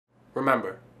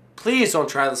Remember, please don't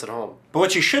try this at home. But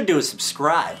what you should do is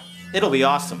subscribe. It'll be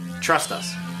awesome. Trust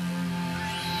us.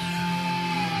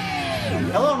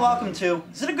 Hello and welcome to...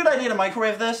 Is it a good idea to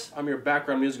microwave this? I'm your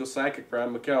background musical psychic,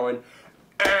 Brian McIlwain.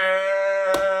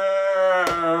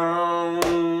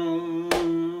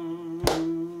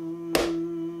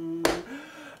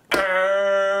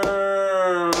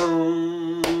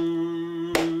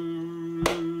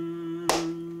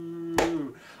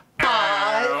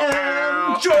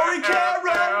 Jory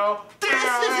Caron! This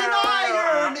is an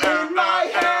iron in my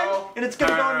hand! And it's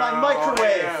gonna go in my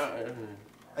microwave!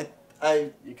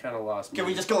 You kind of lost me. Can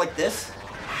we just go like this?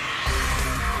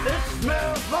 It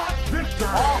smells like victory!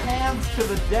 All hands to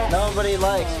the deck. Nobody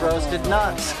likes roasted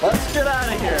nuts. Let's get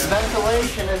out of here.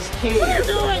 Ventilation is key. What are you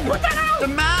doing? What the hell? The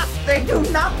mask, they do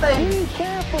nothing. Be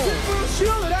careful. This little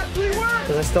shield, it actually works.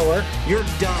 Does it still work? You're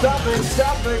dumb. Stop it.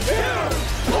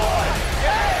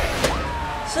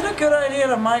 Is it a good idea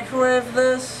to microwave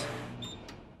this?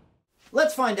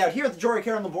 Let's find out. Here at the Jory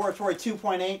Caron Laboratory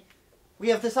 2.8, we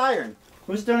have this iron.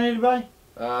 Who's donated by?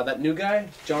 That new guy,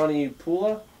 Johnny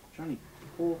Paula. Johnny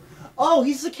Paula. Oh,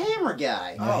 he's the camera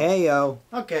guy. Oh, hey, yo.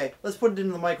 Okay, let's put it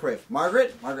into the microwave.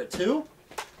 Margaret? Margaret 2?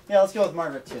 Yeah, let's go with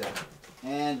Margaret 2.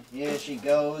 And here she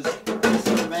goes. Miss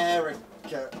America.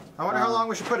 I wonder how long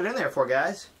we should put it in there for,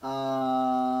 guys.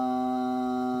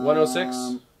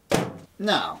 106?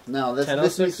 No, this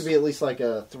 10:06? needs to be at least like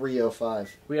a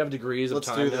 305. We have degrees of Let's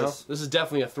time do now. this. This is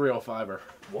definitely a 305er.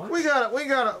 What? We got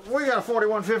a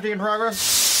 4150 in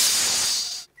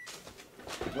progress.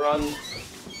 Run.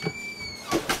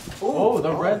 Oh,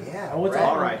 the red. yeah, Oh, it's red.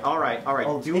 on. All right.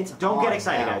 Oh, Don't get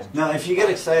excited, guys. No, if you get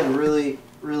excited really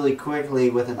quickly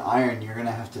with an iron, you're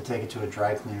gonna have to take it to a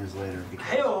dry cleaners later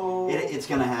because it's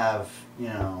gonna have, you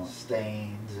know,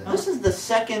 stains. And this is the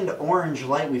second orange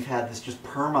light we've had that's just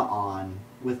perma on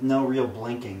with no real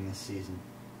blinking this season.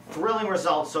 Thrilling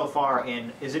results so far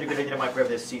in Is It a Good Idea to Microwave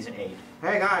This Season 8.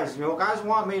 Hey guys, you guys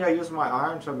want me to use my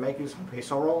iron to make you some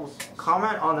pizza rolls?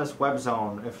 Comment on this web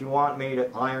zone if you want me to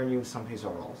iron you some pizza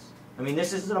rolls. I mean,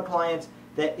 this is an appliance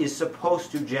that is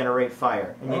supposed to generate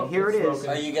fire. And yet here it is.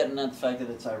 Are you getting at the fact that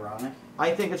it's ironic?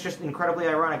 I think it's just incredibly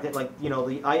ironic that, like, you know,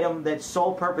 the item that's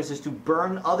sole purpose is to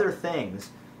burn other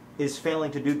things is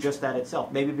failing to do just that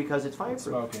itself. Maybe because it's fireproof.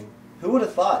 Smoking. Who would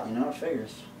have thought? You know, it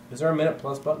figures. Is there a minute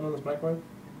plus button on this microwave?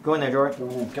 Go in there, Jory.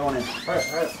 Going in. Alright.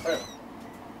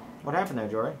 What happened there,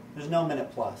 Jory? There's no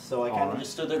minute plus, so I kind of Alright.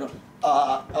 just stood there going,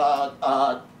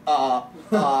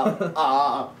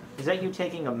 Is that you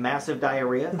taking a massive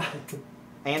diarrhea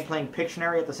and playing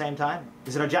Pictionary at the same time?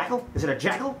 Is it a jackal? Is it a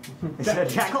jackal? Is it a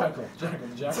jackal?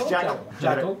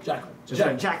 Jackal. Is it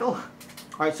a jackal?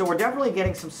 Alright, so we're definitely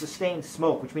getting some sustained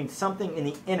smoke, which means something in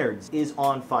the innards is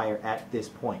on fire at this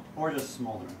point. or just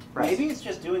smoldering. Right. Maybe it's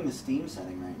just doing the steam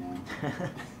setting right now.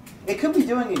 It could be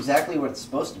doing exactly what it's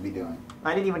supposed to be doing.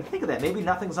 I didn't even think of that. Maybe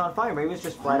nothing's on fire. Maybe it's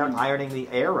just flat out ironing the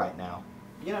air right now.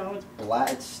 You know,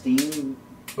 it's steam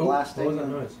blasting. What was that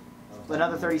noise?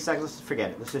 Another 30 seconds. Let's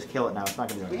forget it. Let's just kill it now. It's not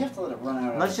going to do We anything. have to let it run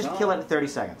out. Let's just kill it in 30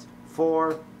 seconds.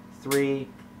 4, 3,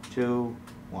 2,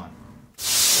 1.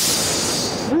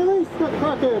 Release the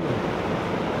Kraken!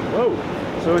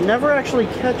 Whoa. So it never actually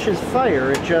catches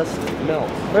fire, it just... Melt.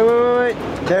 Wait.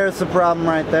 There's the problem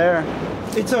right there.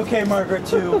 It's okay, Margaret,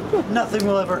 too. Nothing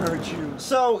will ever hurt you.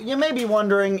 So, you may be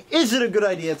wondering, is it a good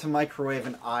idea to microwave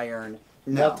an iron?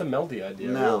 No. Not the melty idea,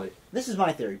 No. really. This is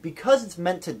my theory. Because it's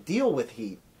meant to deal with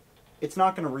heat, it's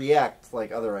not going to react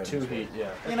like other items. Too heat,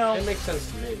 yeah. You know, It makes sense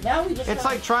to me. now we just It's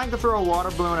gotta- like trying to throw a water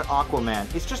balloon at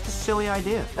Aquaman. It's just a silly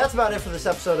idea. That's about it for this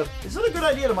episode of Is It a Good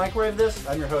Idea to Microwave This?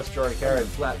 I'm your host, Jory Caron.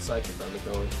 Flat psychic on the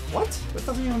going. What? That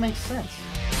doesn't even make sense.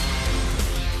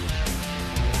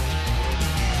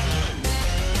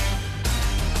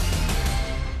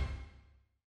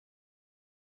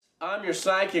 I'm your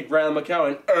psychic, Brian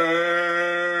McIlwain.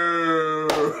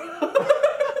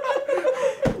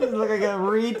 You look like a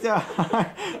retard.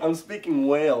 I'm speaking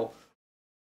whale.